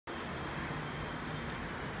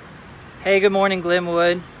Hey, good morning,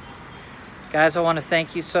 Glenwood. Guys, I want to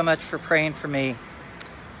thank you so much for praying for me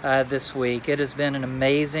this week. It has been an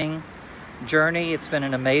amazing journey. It's been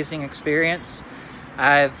an amazing experience.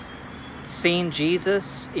 I've seen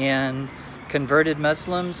Jesus in converted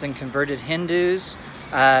Muslims and converted Hindus.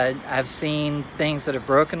 I've seen things that have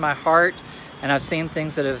broken my heart, and I've seen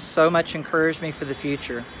things that have so much encouraged me for the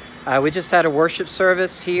future. We just had a worship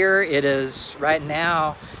service here. It is right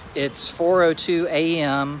now, it's 4:02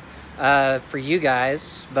 a.m. For you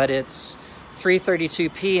guys, but it's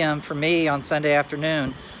 3:32 p.m. for me on Sunday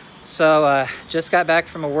afternoon. So just got back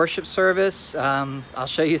from a worship service. I'll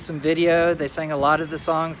show you some video. They sang a lot of the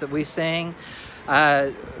songs that we sing.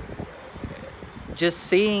 Just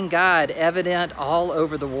seeing God evident all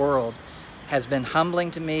over the world has been humbling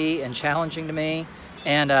to me and challenging to me.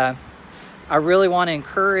 And I really want to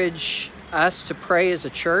encourage us to pray as a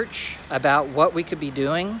church about what we could be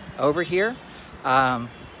doing over here.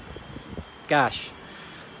 Gosh,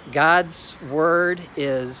 God's word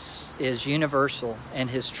is universal, and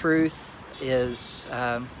his truth is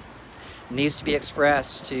needs to be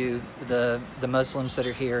expressed to the Muslims that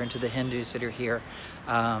are here and to the Hindus that are here,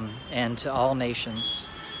 and to all nations.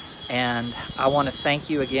 And I want to thank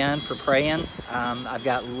you again for praying. I've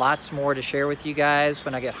got lots more to share with you guys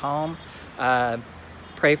when I get home.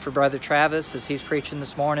 Pray for Brother Travis as he's preaching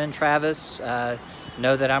this morning. Travis,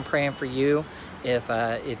 know that I'm praying for you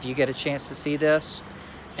if you get a chance to see this.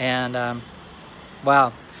 And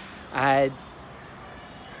wow, I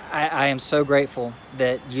am so grateful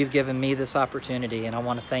that you've given me this opportunity, and I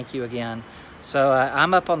want to thank you again. So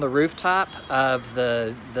I'm up on the rooftop of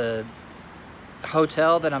the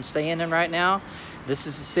hotel that I'm staying in right now. This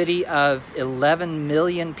is a city of 11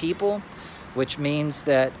 million people, which means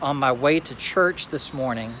that on my way to church this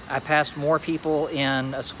morning, I passed more people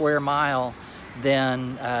in a square mile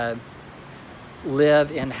than live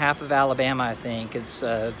in half of Alabama, I think. It's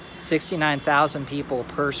 69,000 people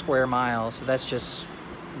per square mile, so that's just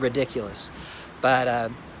ridiculous.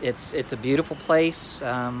 But it's a beautiful place.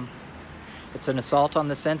 It's an assault on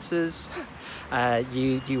the senses.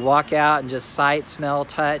 You walk out and just sight, smell,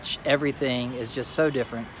 touch, everything is just so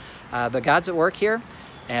different. But God's at work here.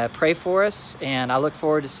 Pray for us, and I look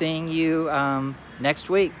forward to seeing you next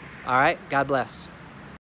week. All right, God bless.